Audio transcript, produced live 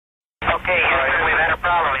Okay, Houston, we've had a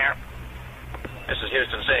problem here. This is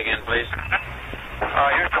Houston. Say again, please.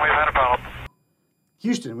 Houston, we've had a problem.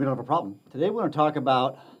 Houston, we don't have a problem. Today we're going to talk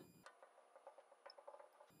about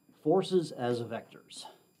forces as vectors.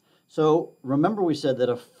 So remember we said that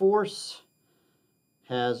a force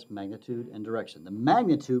has magnitude and direction. The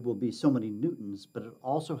magnitude will be so many newtons, but it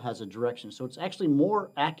also has a direction. So it's actually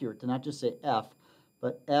more accurate to not just say F,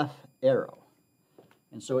 but F arrow.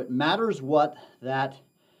 And so it matters what that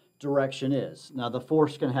direction is. Now the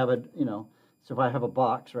force can have a, so if I have a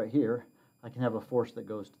box right here, I can have a force that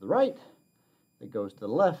goes to the right, that goes to the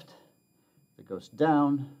left, that goes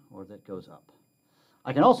down, or that goes up.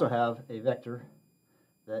 I can also have a vector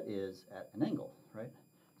that is at an angle, right?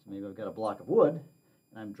 So maybe I've got a block of wood,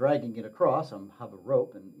 and I'm dragging it across. I have a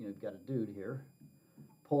rope, and you've got a dude here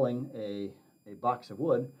pulling a box of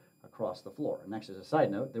wood across the floor. And next, as a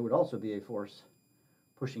side note, there would also be a force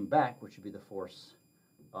pushing back, which would be the force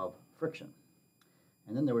of friction.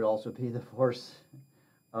 And then there would also be the force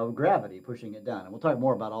of gravity pushing it down. And we'll talk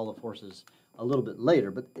more about all the forces a little bit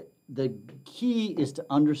later, but the key is to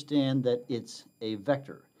understand that it's a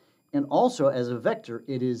vector. And also, as a vector,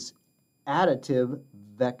 it is additive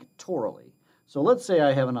vectorially. So let's say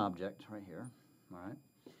I have an object right here, all right,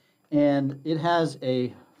 and it has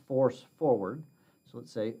a force forward. So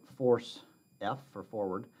let's say force F for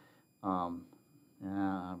forward.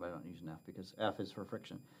 I don't use an F because F is for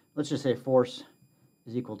friction. Let's just say force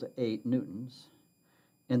is equal to 8 newtons.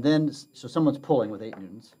 And then, so someone's pulling with 8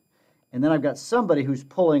 newtons. And then I've got somebody who's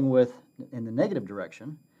pulling with, in the negative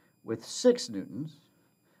direction, with 6 newtons.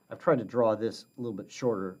 I've tried to draw this a little bit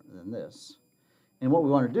shorter than this. And what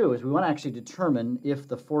we want to do is we want to actually determine if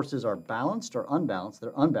the forces are balanced or unbalanced.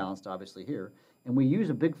 They're unbalanced, obviously, here. And we use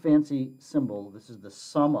a big fancy symbol. This is the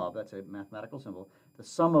sum of, that's a mathematical symbol. The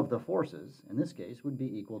sum of the forces, in this case, would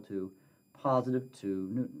be equal to positive 2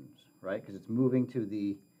 newtons, right? Because it's moving to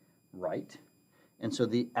the right. And so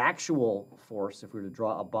the actual force, if we were to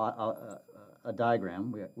draw a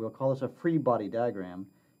diagram, we'll call this a free body diagram,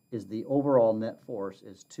 is the overall net force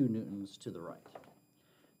is 2 newtons to the right. So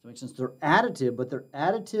it makes sense. They're additive, but they're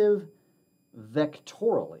additive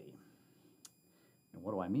vectorially. And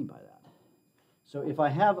what do I mean by that? So if I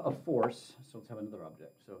have a force, so let's have another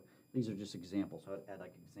object. So these are just examples. So I'd add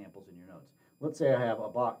like examples in your notes. Let's say I have a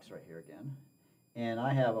box right here again, and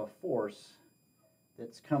I have a force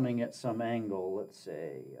that's coming at some angle. Let's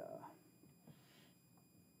say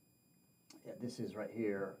this is right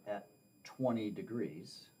here at 20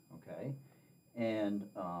 degrees, okay? And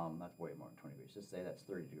that's way more than 20 degrees. Let's say that's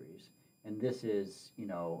 30 degrees. And this is,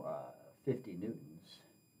 50 newtons.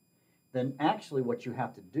 Then actually what you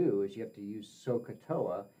have to do is you have to use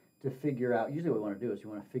SOHCAHTOA to figure out, usually what we want to do is you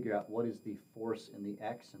want to figure out what is the force in the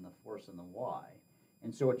x and the force in the y.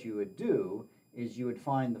 And so what you would do is you would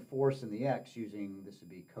find the force in the x using, this would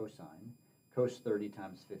be cosine, cos 30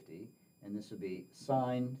 times 50, and this would be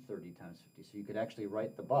sine 30 times 50. So you could actually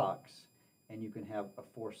write the box, and you can have a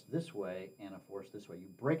force this way and a force this way. You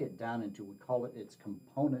break it down into, we call it its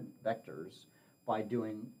component vectors by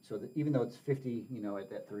doing, so that even though it's 50, at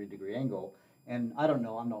that 30-degree angle, and I don't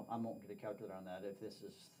know, I won't get a calculator on that. If this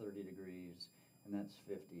is 30 degrees and that's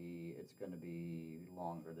 50, it's going to be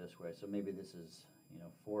longer this way. So maybe this is,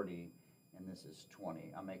 40 and this is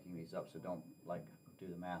 20. I'm making these up, so don't do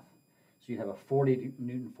the math. So you'd have a 40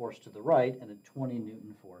 Newton force to the right and a 20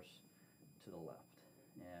 Newton force to the left.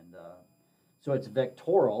 And so it's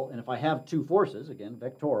vectoral, and if I have two forces, again,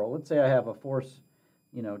 vectoral, let's say I have a force,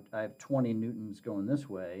 I have 20 newtons going this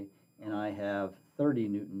way, and I have 30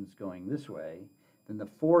 newtons going this way, then the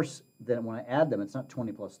force, then when I add them, it's not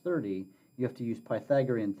 20 plus 30, you have to use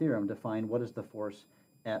Pythagorean theorem to find what is the force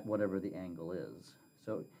at whatever the angle is.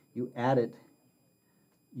 So you add it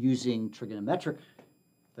using trigonometric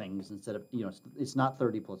things instead of, it's not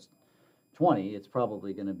 30 plus 20, it's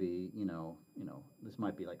probably going to be, this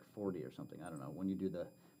might be like 40 or something, I don't know, when you do the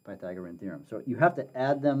Pythagorean theorem. So you have to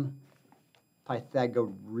add them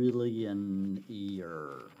Pythagorean,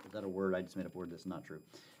 is that a word? I just made up a word that's not true.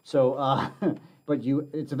 So, but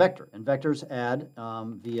it's a vector, and vectors add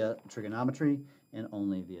via trigonometry and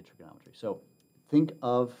only via trigonometry. So think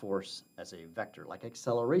of force as a vector, like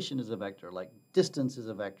acceleration is a vector, like distance is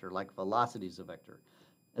a vector, like velocity is a vector.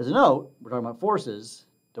 As a note, we're talking about forces.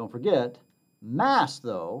 Don't forget, mass,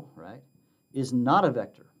 though, right, is not a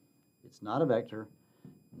vector. It's not a vector,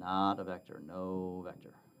 not a vector, no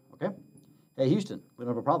vector. Okay? Hey, Houston, we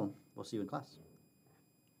don't have a problem. We'll see you in class.